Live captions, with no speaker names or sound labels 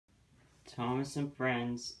Thomas and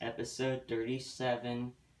Friends, episode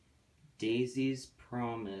 37, Daisy's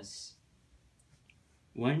Promise.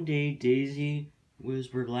 One day Daisy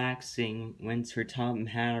was relaxing when Sir Topham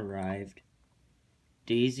Hatt arrived.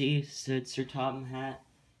 "Daisy," said Sir Topham Hatt,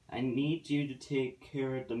 "I need you to take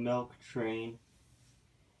care of the milk train."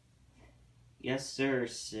 "Yes, sir,"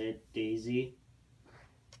 said Daisy.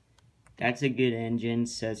 "That's a good engine,"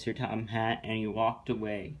 said Sir Topham Hatt, and he walked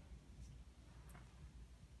away.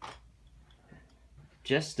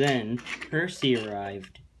 Just then, Percy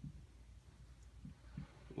arrived.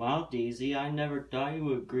 "Wow, Daisy, I never thought you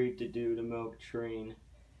would agree to do the milk train."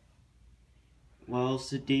 "Well,"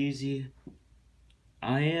 said Daisy,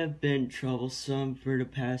 "I have been troublesome for the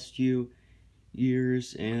past few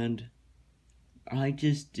years, and I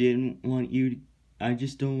just don't want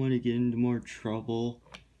to get into more trouble.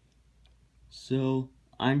 So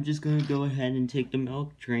I'm just gonna go ahead and take the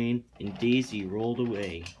milk train," and Daisy rolled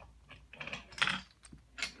away.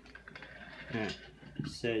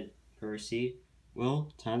 Said Percy,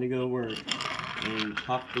 "Well, time to go to work," and he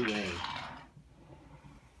popped away.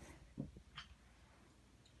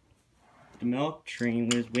 The milk train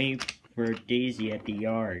was waiting for Daisy at the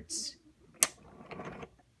yards.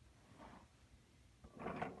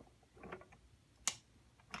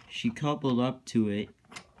 She coupled up to it.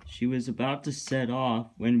 She was about to set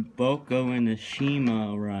off when Boko and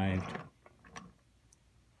Ashima arrived.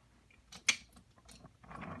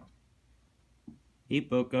 "Hey,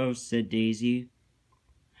 Boko," said Daisy.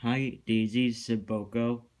 "Hi, Daisy," said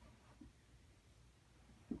Boko.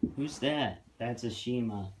 "Who's that?" "That's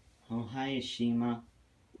Ashima." "Oh, hi, Ashima."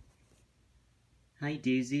 "Hi,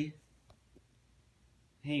 Daisy."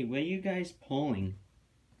 "Hey, what are you guys pulling?"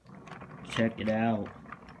 "Check it out."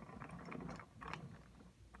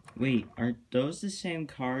 "Wait, are those the same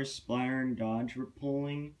cars Splatter and Dodge were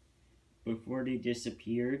pulling before they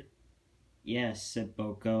disappeared?" "Yes," said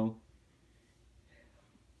Boko.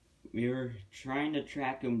 "We were trying to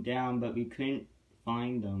track them down, but we couldn't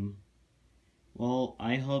find them." "Well,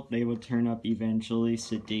 I hope they will turn up eventually,"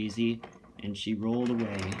 said Daisy, and she rolled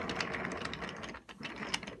away.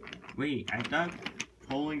 "Wait, I thought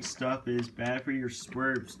pulling stuff is bad for your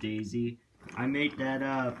swerves, Daisy." "I made that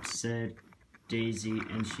up," said Daisy,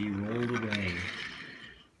 and she rolled away.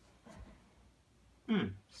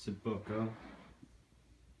 Said Boko.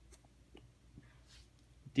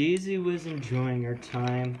 Daisy was enjoying her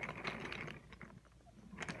time.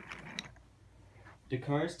 The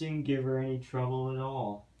cars didn't give her any trouble at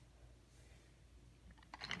all.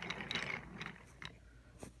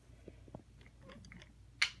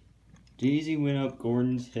 Daisy went up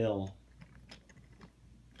Gordon's Hill.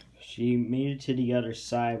 She made it to the other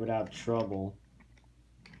side without trouble.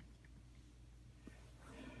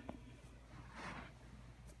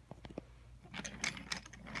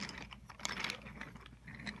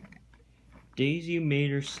 Daisy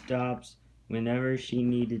made her stops whenever she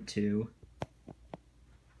needed to.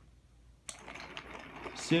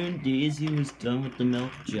 Soon Daisy was done with the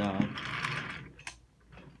milk job.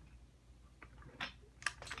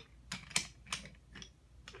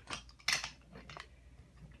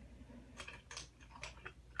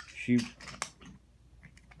 She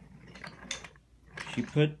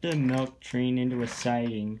put the milk train into a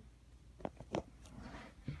siding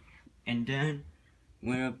and then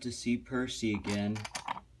went up to see Percy again.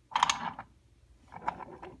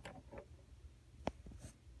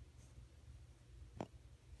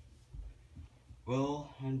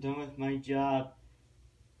 "Well, I'm done with my job,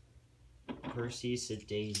 Percy," said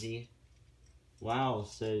Daisy. "Wow,"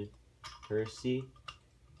 said Percy,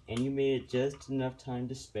 "and you made it just enough time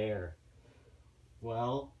to spare."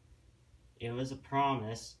 "Well, it was a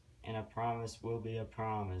promise, and a promise will be a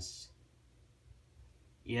promise."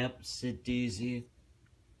 "Yep," said Daisy.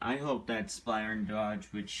 "I hope that Splatter and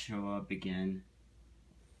Dodge would show up again."